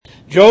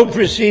Job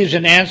receives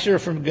an answer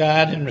from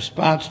God in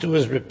response to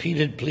his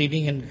repeated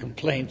pleading and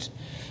complaints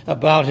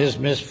about his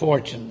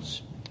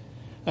misfortunes.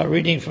 A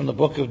reading from the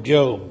book of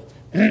Job.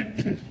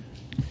 The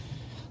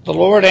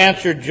Lord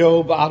answered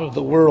Job out of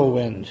the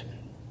whirlwind.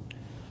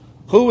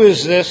 Who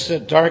is this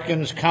that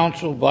darkens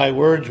counsel by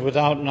words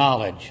without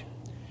knowledge?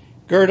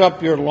 Gird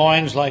up your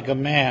loins like a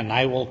man.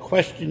 I will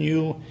question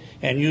you,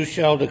 and you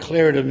shall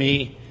declare to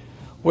me,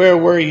 where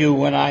were you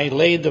when I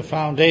laid the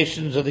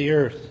foundations of the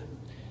earth?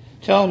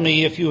 Tell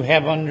me if you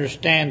have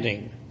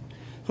understanding.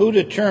 Who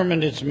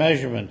determined its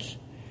measurements?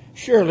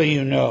 Surely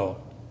you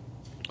know.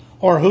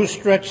 Or who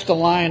stretched the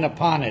line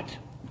upon it?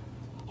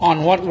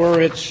 On what were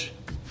its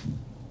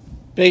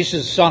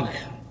bases sunk?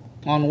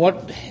 On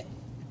what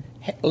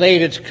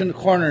laid its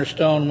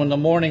cornerstone when the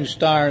morning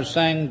stars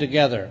sang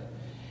together,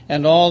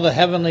 and all the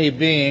heavenly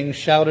beings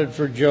shouted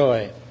for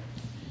joy?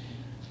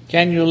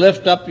 Can you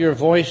lift up your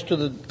voice to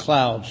the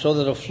clouds, so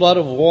that a flood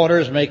of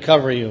waters may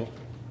cover you?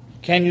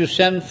 Can you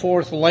send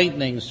forth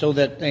lightning, so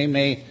that they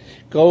may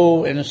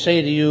go and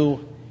say to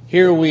you,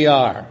 here we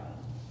are?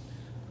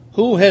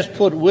 Who has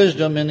put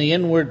wisdom in the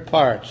inward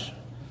parts,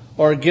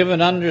 or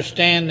given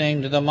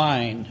understanding to the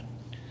mind?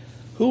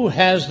 Who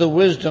has the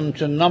wisdom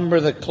to number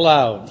the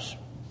clouds?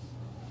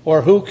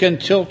 Or who can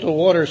tilt the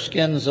water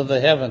skins of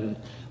the heaven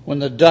when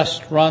the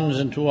dust runs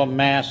into a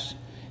mass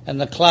and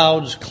the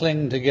clouds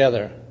cling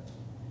together?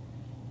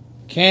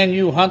 Can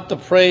you hunt the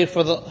prey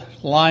for the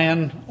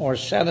lion, or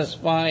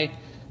satisfy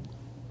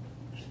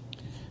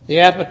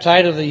the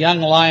appetite of the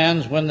young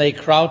lions when they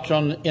crouch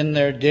in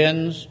their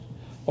dens,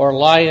 or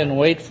lie in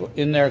wait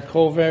in their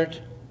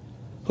covert?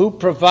 Who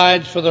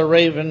provides for the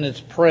raven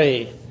its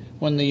prey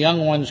when the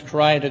young ones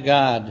cry to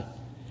God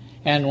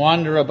and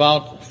wander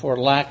about for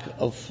lack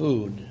of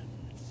food?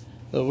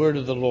 The word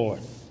of the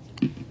Lord.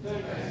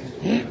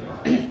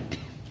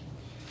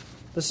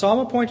 The psalm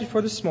appointed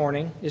for this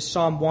morning is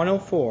Psalm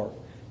 104,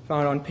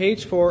 found on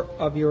page 4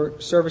 of your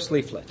service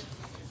leaflet.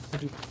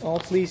 Would you all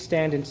please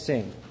stand and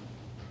sing?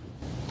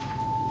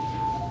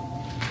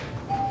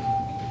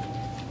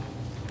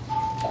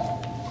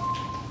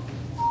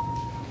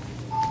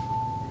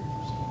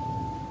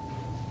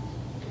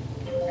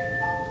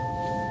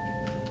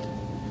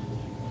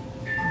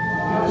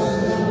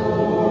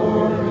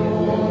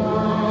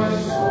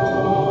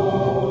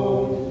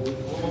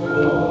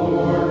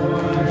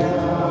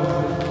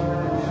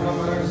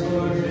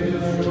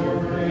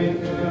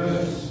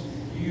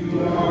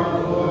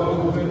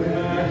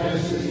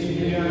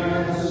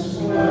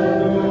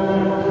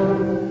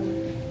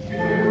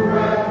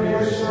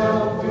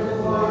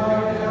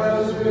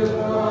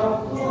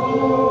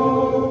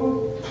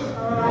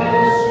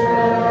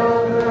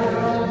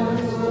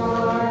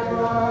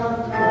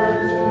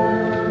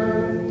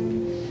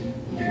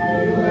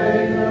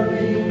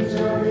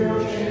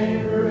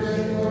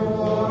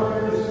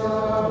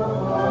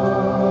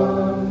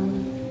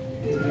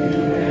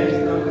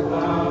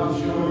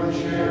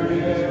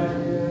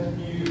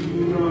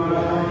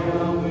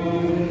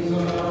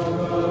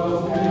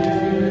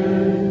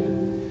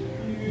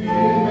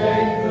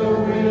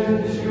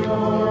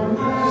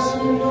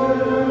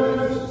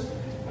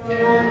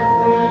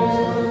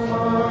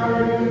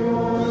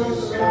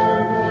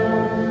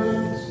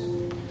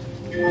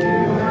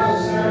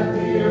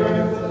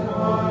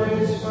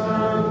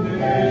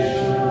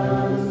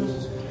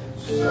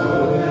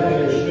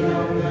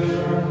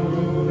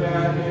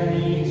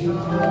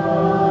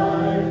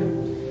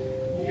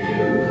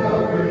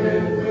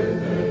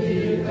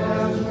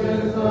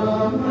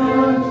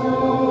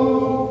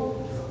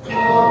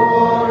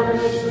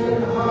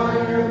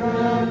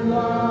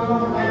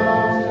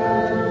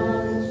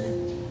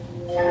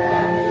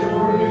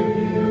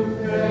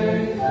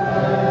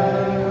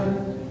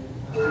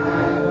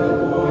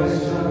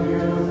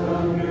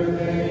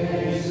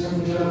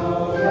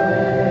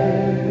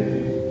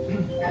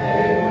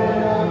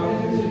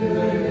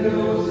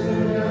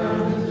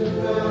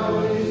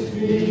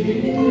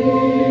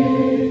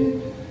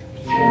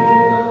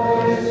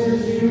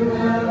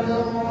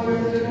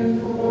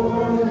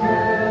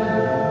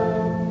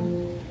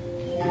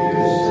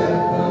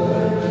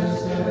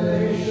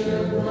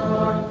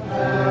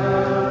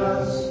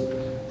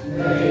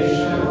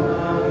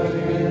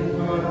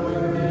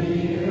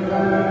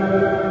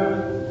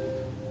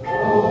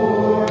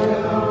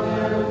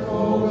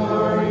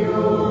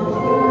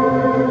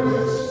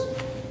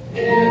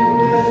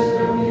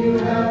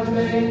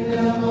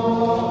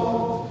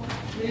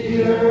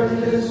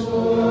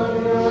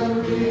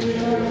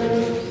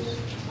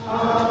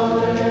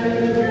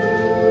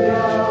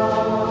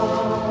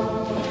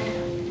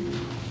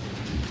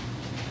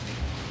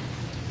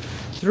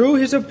 Through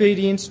his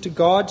obedience to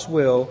God's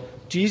will,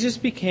 Jesus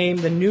became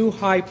the new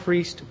high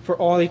priest for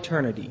all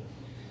eternity.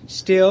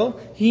 Still,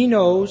 he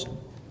knows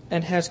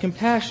and has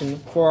compassion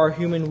for our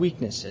human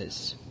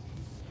weaknesses.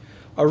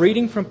 A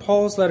reading from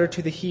Paul's letter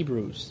to the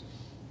Hebrews.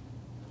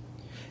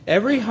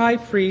 Every high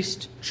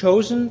priest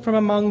chosen from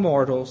among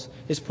mortals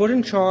is put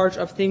in charge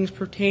of things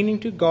pertaining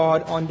to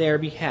God on their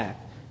behalf,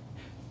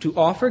 to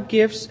offer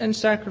gifts and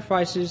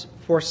sacrifices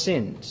for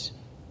sins.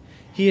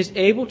 He is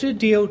able to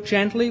deal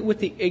gently with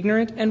the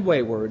ignorant and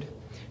wayward,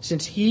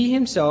 since he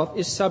himself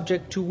is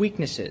subject to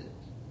weaknesses.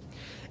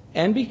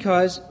 And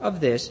because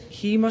of this,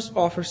 he must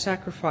offer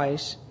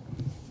sacrifice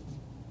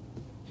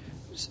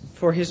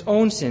for his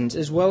own sins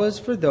as well as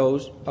for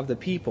those of the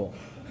people.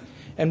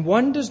 And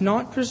one does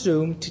not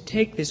presume to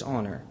take this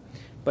honor,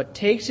 but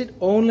takes it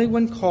only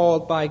when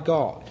called by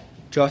God,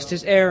 just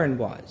as Aaron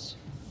was.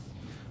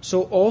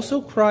 So also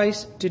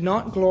Christ did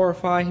not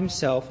glorify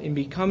himself in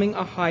becoming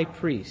a high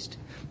priest,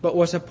 but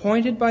was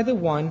appointed by the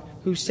one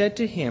who said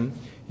to him,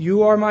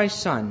 "You are my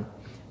son,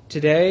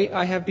 today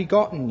I have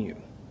begotten you."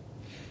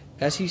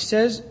 As he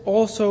says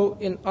also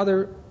in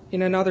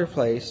another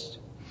place,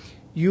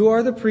 "You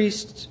are the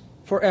priests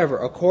forever,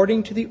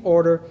 according to the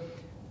order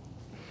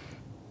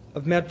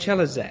of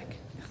Melchizedek."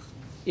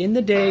 In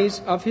the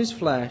days of his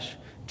flesh,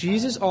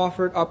 Jesus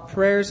offered up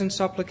prayers and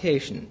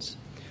supplications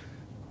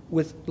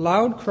with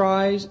loud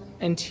cries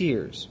and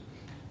tears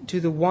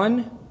to the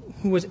one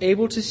who was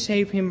able to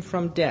save him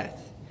from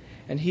death,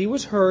 and he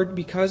was heard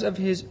because of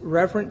his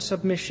reverent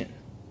submission.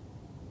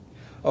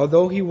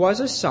 Although he was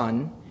a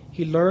son,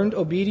 he learned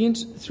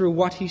obedience through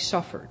what he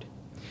suffered,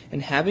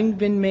 and having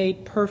been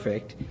made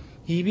perfect,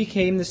 he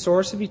became the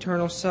source of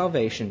eternal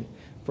salvation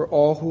for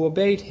all who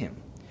obeyed him,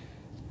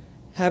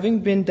 having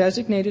been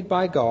designated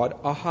by God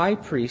a high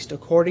priest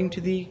according to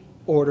the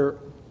order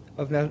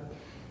of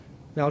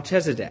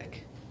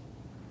Melchizedek.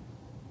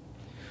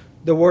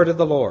 The word of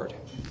the Lord.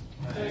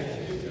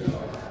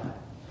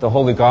 The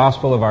Holy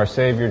Gospel of our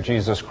Savior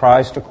Jesus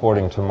Christ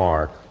according to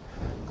Mark.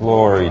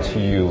 Glory to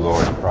you,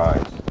 Lord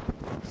Christ.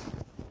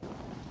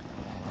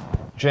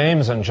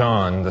 James and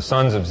John, the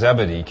sons of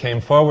Zebedee,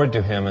 came forward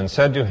to him and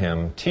said to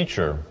him,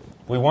 "Teacher,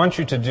 we want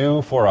you to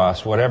do for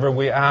us whatever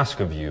we ask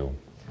of you."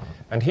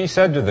 And he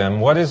said to them,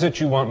 "What is it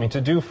you want me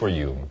to do for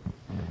you?"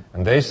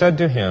 And they said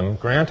to him,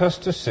 "Grant us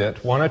to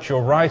sit, one at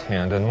your right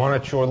hand and one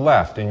at your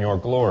left, in your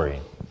glory."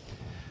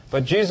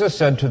 But Jesus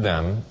said to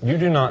them, "You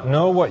do not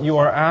know what you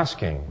are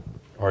asking.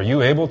 Are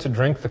you able to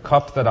drink the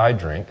cup that I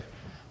drink,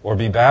 or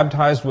be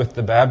baptized with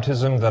the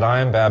baptism that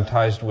I am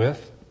baptized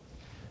with?"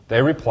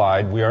 They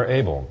replied, "We are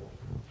able."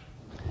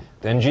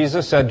 Then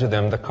Jesus said to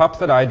them, "The cup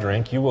that I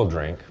drink you will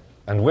drink,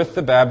 and with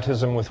the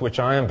baptism with which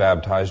I am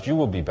baptized you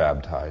will be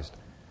baptized.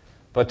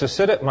 But to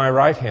sit at my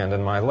right hand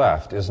and my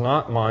left is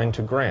not mine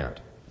to grant,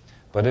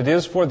 but it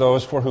is for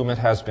those for whom it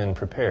has been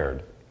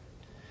prepared."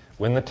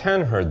 When the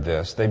 10 heard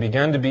this, they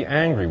began to be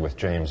angry with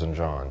James and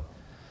John.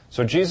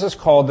 So Jesus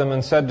called them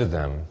and said to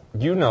them,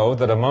 "You know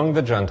that among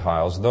the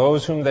Gentiles,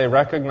 those whom they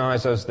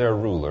recognize as their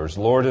rulers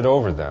lord it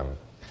over them,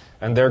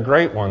 and their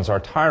great ones are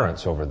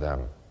tyrants over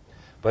them.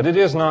 But it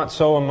is not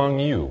so among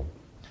you.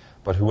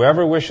 But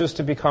whoever wishes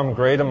to become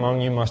great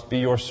among you must be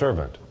your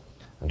servant,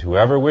 and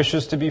whoever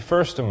wishes to be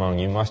first among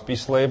you must be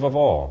slave of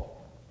all.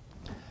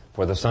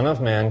 For the Son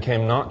of Man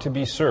came not to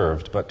be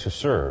served, but to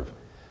serve,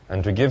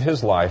 and to give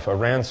his life a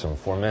ransom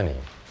for many."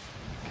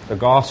 The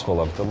Gospel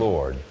of the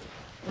Lord.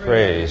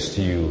 Praise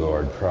to you,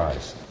 Lord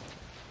Christ.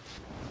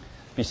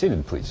 Be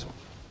seated, please.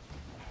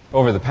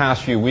 Over the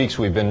past few weeks,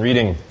 we've been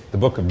reading the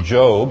book of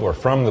Job, or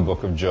from the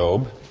book of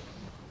Job.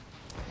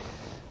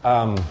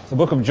 The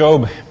book of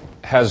Job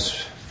has,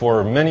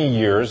 for many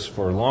years,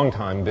 for a long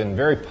time, been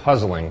very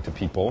puzzling to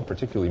people,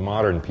 particularly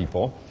modern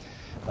people.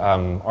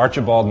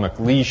 Archibald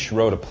MacLeish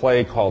wrote a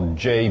play called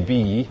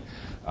J.B.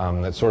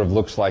 That sort of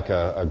looks like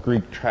a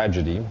Greek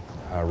tragedy.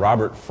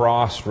 Robert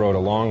Frost wrote a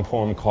long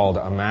poem called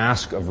A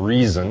Mask of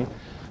Reason.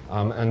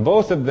 And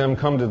both of them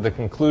come to the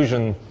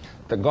conclusion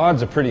that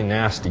God's a pretty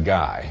nasty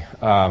guy.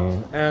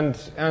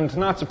 And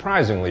not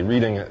surprisingly,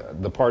 reading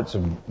the parts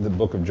of the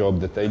book of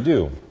Job that they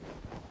do.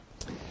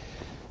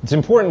 It's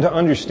important to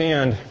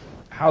understand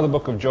how the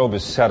book of Job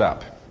is set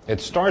up. It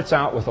starts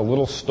out with a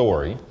little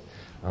story.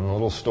 The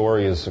little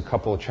story is a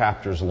couple of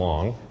chapters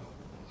long.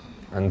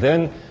 And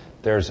then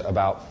there's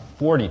about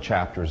 40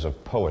 chapters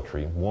of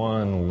poetry,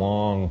 one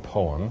long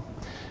poem.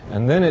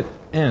 And then it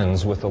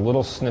ends with a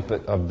little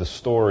snippet of the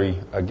story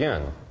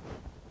again.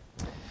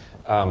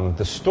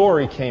 The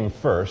story came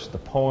first. The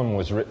poem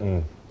was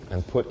written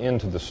and put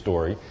into the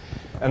story.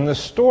 And the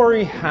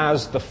story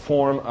has the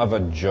form of a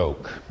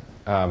joke.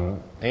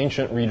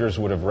 Ancient readers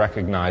would have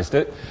recognized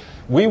it.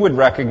 We would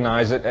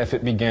recognize it if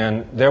it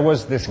began, "There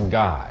was this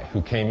guy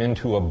who came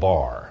into a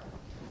bar."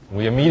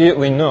 We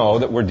immediately know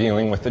that we're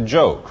dealing with a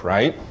joke,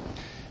 right?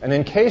 And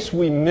in case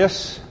we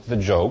miss the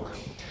joke,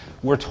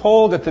 we're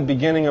told at the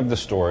beginning of the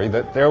story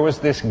that there was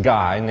this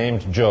guy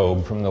named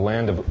Job from the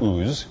land of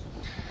Uz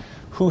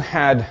who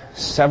had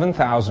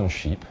 7,000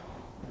 sheep,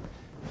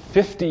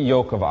 50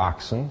 yoke of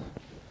oxen,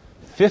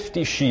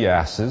 50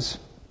 she-asses,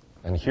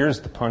 and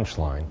here's the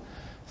punchline,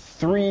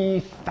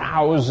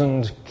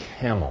 3,000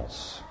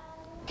 camels.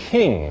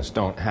 Kings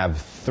don't have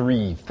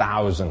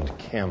 3,000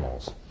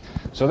 camels.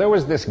 So there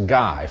was this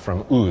guy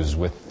from Uz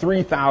with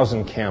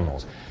 3,000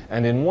 camels.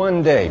 And in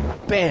one day,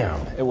 bam,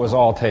 it was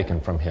all taken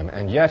from him.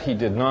 And yet he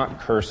did not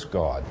curse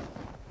God.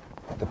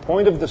 The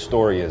point of the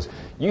story is,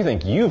 you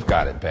think you've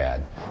got it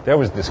bad. There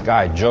was this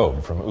guy,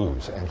 Job, from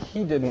Uz, and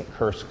he didn't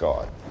curse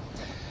God.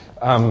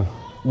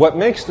 what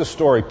makes the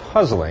story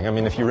puzzling, I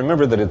mean, if you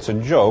remember that it's a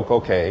joke,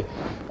 okay,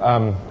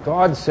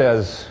 God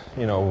says,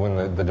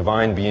 when the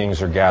divine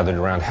beings are gathered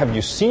around, have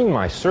you seen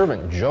my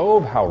servant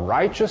Job, how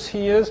righteous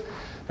he is?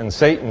 And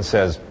Satan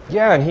says,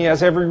 yeah, and he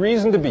has every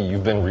reason to be.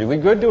 You've been really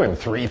good to him.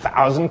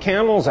 3,000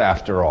 camels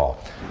after all.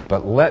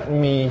 But let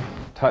me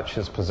touch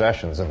his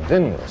possessions and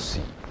then we'll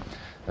see.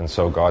 And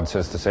so God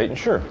says to Satan,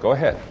 sure, go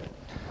ahead.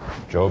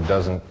 Job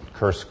doesn't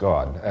curse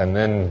God. And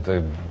then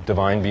the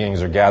divine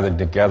beings are gathered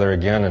together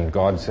again and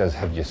God says,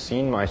 have you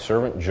seen my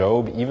servant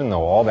Job? Even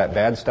though all that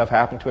bad stuff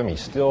happened to him, he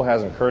still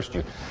hasn't cursed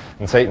you.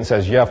 And Satan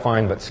says, yeah,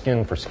 fine, but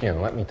skin for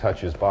skin. Let me touch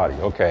his body.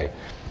 Okay,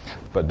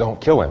 but don't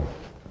kill him.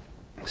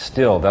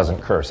 Still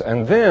doesn't curse.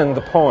 And then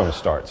the poem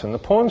starts. And the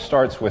poem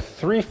starts with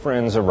 3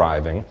 friends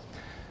arriving,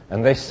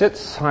 and they sit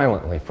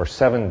silently for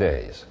 7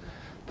 days.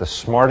 The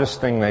smartest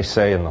thing they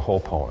say in the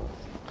whole poem.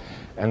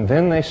 And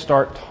then they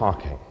start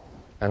talking.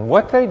 And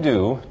what they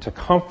do to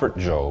comfort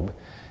Job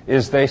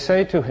is they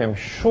say to him,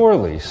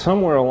 surely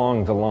somewhere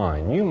along the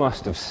line you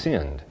must have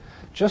sinned.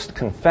 Just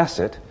confess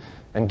it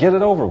and get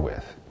it over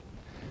with.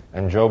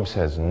 And Job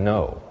says,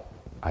 no,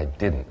 I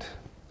didn't.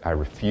 I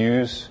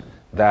refuse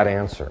that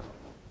answer.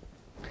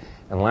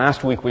 And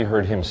last week we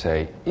heard him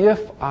say,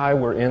 if I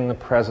were in the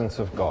presence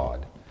of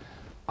God,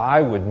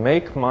 I would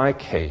make my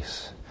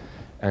case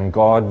and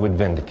God would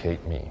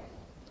vindicate me.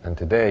 And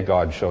today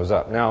God shows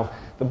up. Now,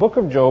 the book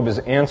of Job is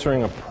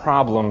answering a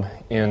problem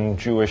in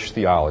Jewish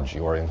theology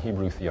or in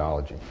Hebrew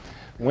theology.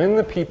 When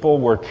the people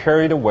were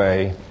carried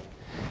away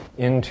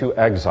into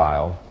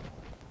exile,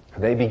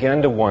 they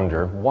began to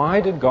wonder, why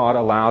did God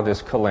allow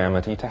this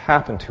calamity to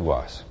happen to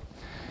us?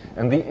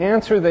 And the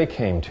answer they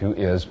came to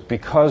is,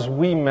 because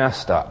we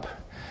messed up.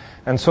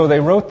 And so they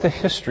wrote the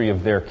history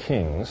of their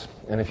kings.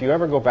 And if you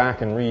ever go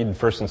back and read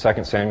 1st and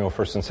 2nd Samuel,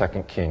 1st and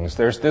 2nd Kings,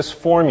 there's this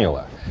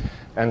formula.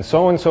 And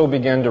so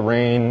began to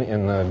reign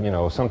in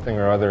the, something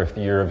or other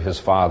the year of his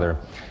father.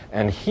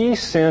 And he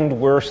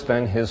sinned worse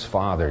than his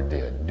father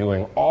did,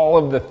 doing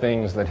all of the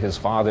things that his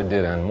father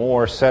did and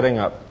more, setting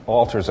up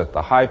altars at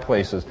the high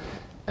places.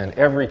 And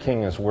every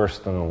king is worse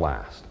than the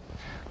last.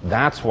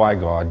 That's why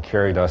God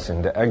carried us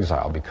into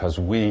exile, because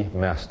we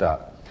messed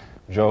up.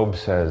 Job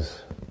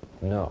says,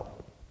 no.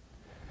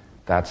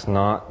 That's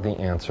not the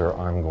answer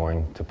I'm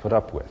going to put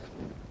up with.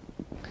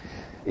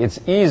 It's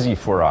easy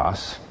for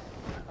us,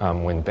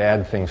 when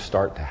bad things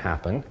start to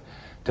happen,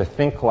 to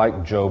think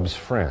like Job's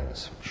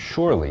friends.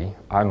 Surely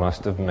I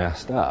must have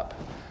messed up.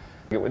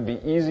 It would be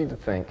easy to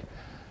think,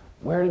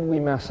 where did we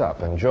mess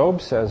up? And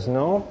Job says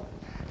no.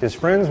 His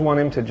friends want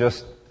him to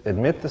just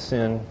admit the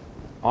sin,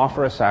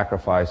 offer a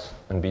sacrifice,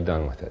 and be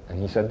done with it. And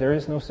he said, there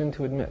is no sin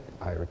to admit.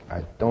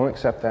 I don't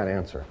accept that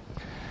answer.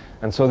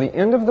 And so the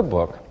end of the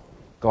book,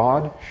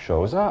 God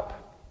shows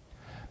up.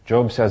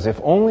 Job says, if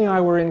only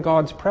I were in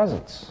God's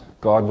presence,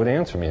 God would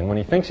answer me. And when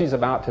he thinks he's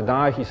about to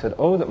die, he said,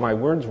 oh, that my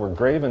words were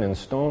graven in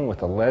stone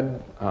with a lead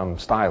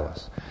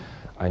stylus.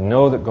 I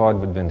know that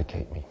God would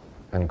vindicate me.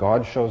 And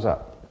God shows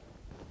up.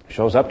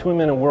 Shows up to him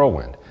in a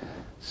whirlwind.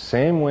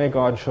 Same way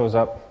God shows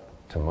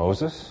up to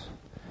Moses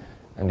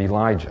and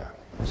Elijah.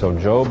 So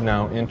Job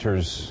now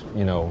enters,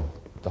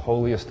 the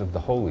holiest of the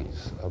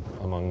holies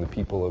among the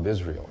people of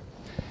Israel.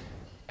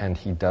 And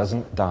he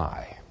doesn't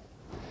die.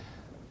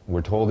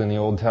 We're told in the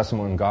Old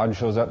Testament when God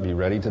shows up, be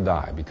ready to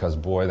die, because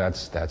boy,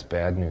 that's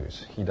bad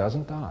news. He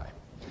doesn't die.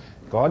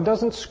 God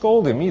doesn't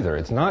scold him either.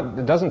 It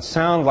doesn't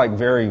sound like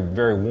very,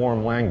 very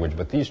warm language,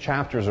 but these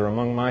chapters are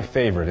among my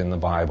favorite in the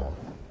Bible.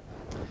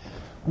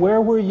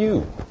 Where were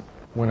you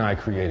when I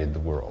created the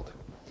world?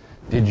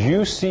 Did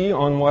you see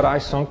on what I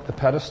sunk the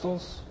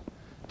pedestals?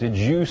 Did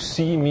you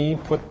see me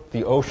put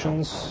the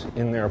oceans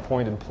in their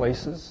appointed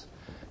places?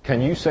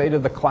 Can you say to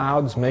the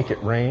clouds, make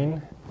it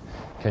rain?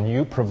 Can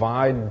you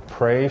provide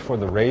prey for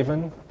the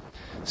raven?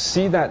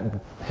 See that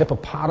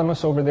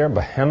hippopotamus over there,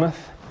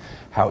 Behemoth?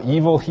 How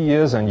evil he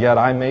is, and yet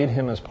I made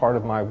him as part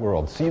of my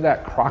world. See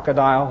that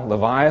crocodile,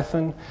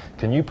 Leviathan?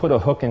 Can you put a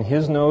hook in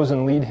his nose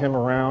and lead him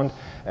around?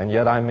 And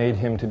yet I made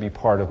him to be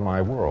part of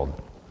my world.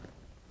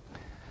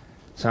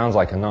 Sounds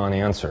like a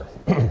non-answer.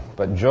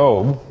 But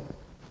Job,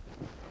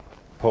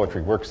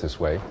 poetry works this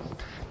way.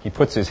 He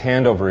puts his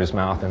hand over his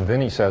mouth, and then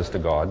he says to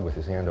God, with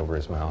his hand over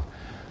his mouth,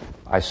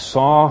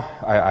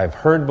 I've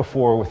heard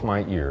before with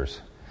my ears,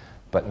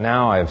 but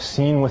now I have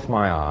seen with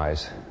my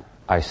eyes.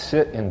 I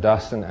sit in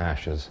dust and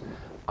ashes.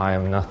 I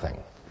am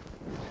nothing.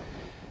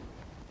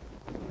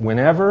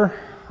 Whenever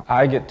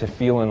I get to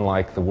feeling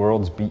like the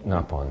world's beaten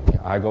up on me,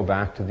 I go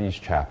back to these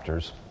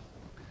chapters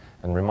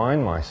and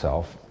remind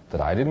myself that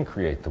I didn't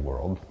create the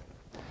world.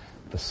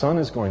 The sun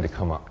is going to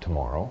come up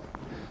tomorrow.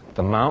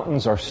 The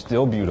mountains are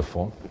still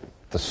beautiful.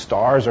 The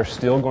stars are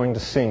still going to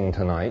sing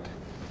tonight.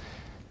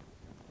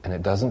 And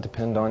it doesn't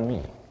depend on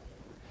me.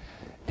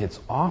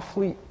 It's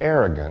awfully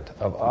arrogant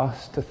of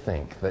us to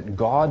think that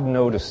God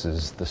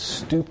notices the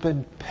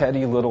stupid,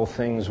 petty little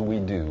things we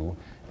do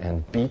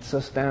and beats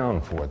us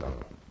down for them.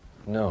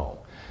 No.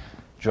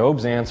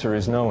 Job's answer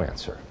is no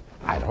answer.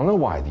 I don't know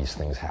why these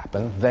things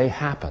happen. They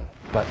happen.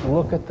 But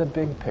look at the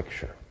big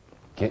picture.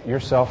 Get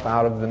yourself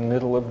out of the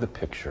middle of the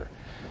picture.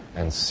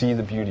 and see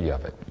the beauty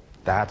of it.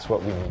 That's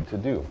what we need to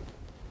do.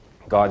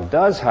 God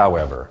does,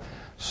 however,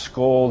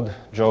 scold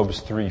Job's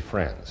three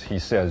friends. He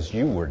says,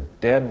 you were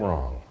dead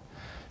wrong.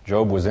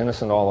 Job was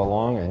innocent all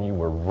along, and you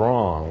were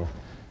wrong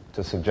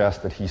to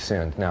suggest that he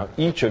sinned. Now,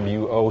 each of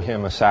you owe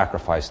him a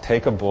sacrifice.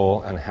 Take a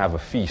bull and have a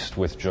feast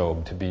with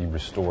Job to be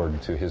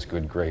restored to his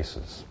good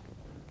graces.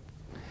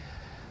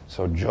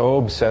 So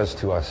Job says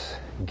to us,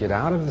 get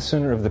out of the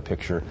center of the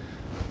picture.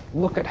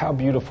 Look at how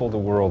beautiful the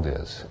world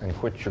is and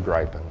quit your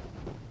griping.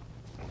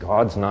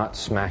 God's not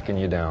smacking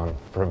you down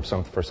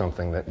for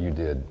something that you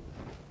did.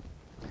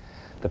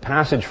 The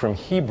passage from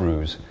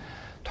Hebrews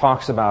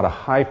talks about a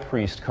high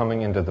priest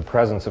coming into the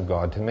presence of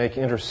God to make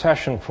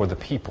intercession for the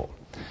people,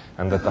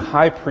 and that the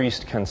high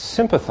priest can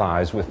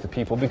sympathize with the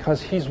people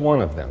because he's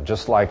one of them.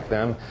 Just like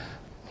them,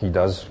 he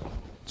does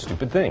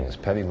stupid things,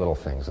 petty little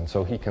things, and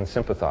so he can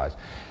sympathize.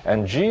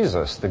 And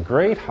Jesus, the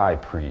great high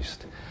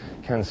priest,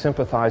 can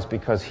sympathize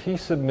because he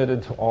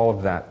submitted to all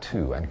of that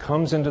too, and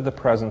comes into the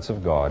presence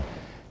of God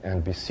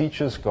and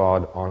beseeches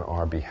God on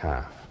our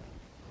behalf.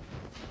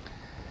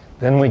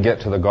 Then we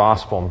get to the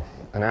gospel,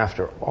 and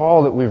after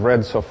all that we've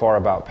read so far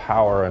about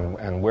power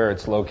and where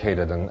it's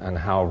located and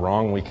how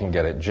wrong we can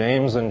get it,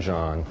 James and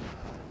John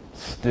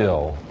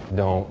still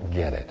don't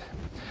get it.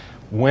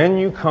 When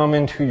you come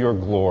into your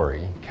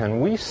glory,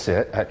 can we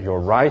sit at your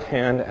right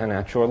hand and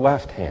at your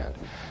left hand?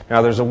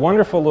 Now, there's a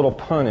wonderful little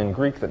pun in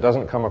Greek that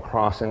doesn't come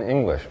across in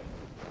English.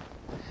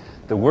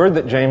 The word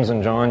that James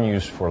and John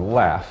use for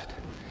left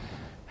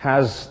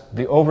has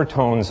the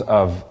overtones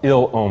of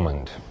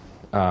ill-omened.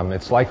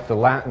 It's like the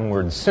Latin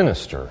word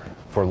sinister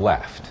for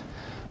left,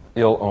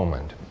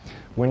 ill-omened.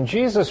 When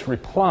Jesus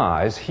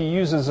replies, he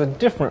uses a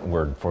different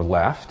word for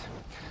left.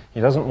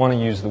 He doesn't want to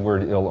use the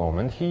word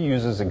ill-omened. He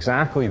uses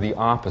exactly the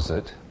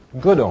opposite,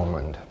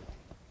 good-omened,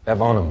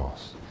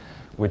 evonymos,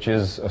 which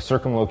is a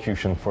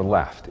circumlocution for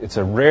left. It's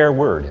a rare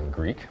word in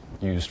Greek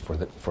used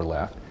for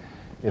left.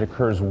 It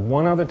occurs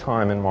one other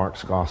time in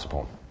Mark's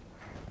Gospel.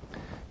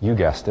 You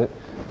guessed it,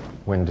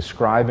 when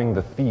describing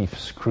the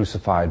thieves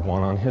crucified,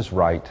 one on his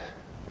right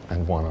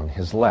and one on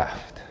his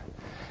left.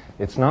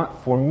 It's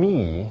not for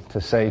me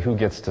to say who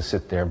gets to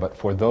sit there, but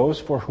for those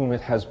for whom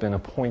it has been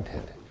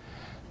appointed.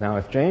 Now,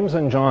 if James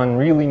and John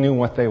really knew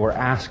what they were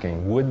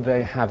asking, would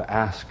they have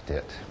asked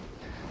it?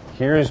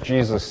 Here is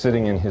Jesus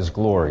sitting in his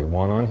glory,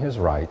 one on his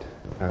right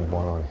and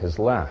one on his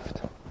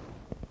left.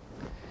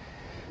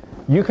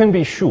 You can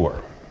be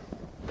sure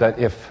that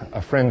if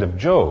a friend of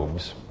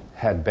Job's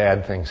had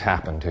bad things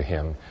happen to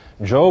him,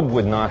 Job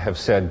would not have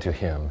said to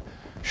him,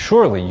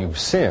 surely you've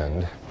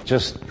sinned,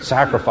 just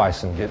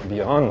sacrifice and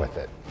be on with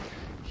it.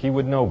 He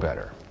would know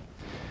better.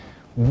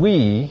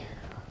 We,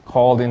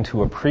 called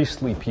into a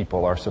priestly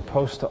people, are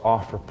supposed to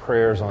offer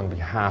prayers on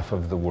behalf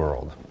of the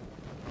world.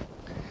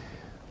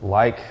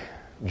 Like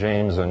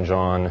James and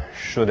John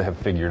should have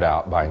figured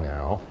out by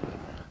now,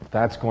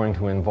 that's going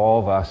to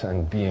involve us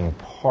in being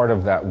part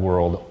of that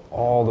world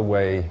all the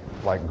way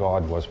like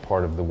God was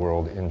part of the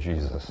world in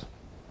Jesus.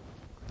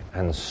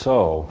 And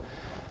so,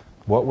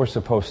 what we're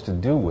supposed to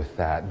do with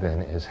that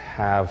then is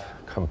have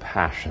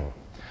compassion.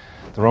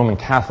 The Roman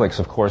Catholics,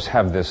 of course,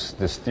 have this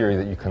theory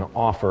that you can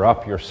offer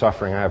up your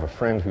suffering. I have a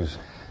friend whose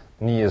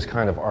knee is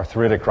kind of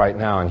arthritic right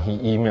now, and he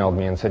emailed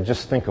me and said,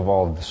 just think of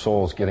all of the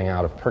souls getting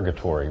out of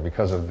purgatory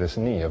because of this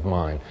knee of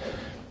mine.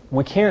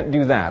 We can't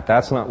do that.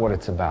 That's not what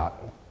it's about.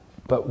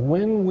 But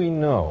when we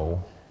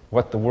know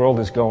what the world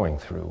is going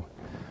through,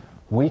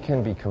 we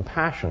can be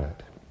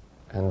compassionate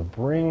and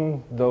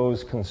bring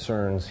those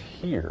concerns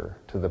here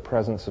to the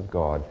presence of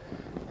God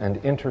and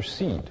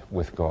intercede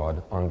with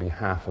God on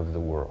behalf of the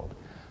world.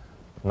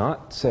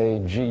 Not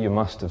say, gee, you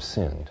must have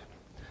sinned,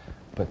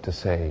 but to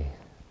say,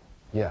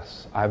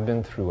 yes, I've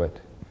been through it.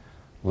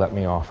 Let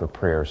me offer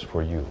prayers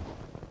for you.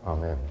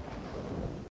 Amen.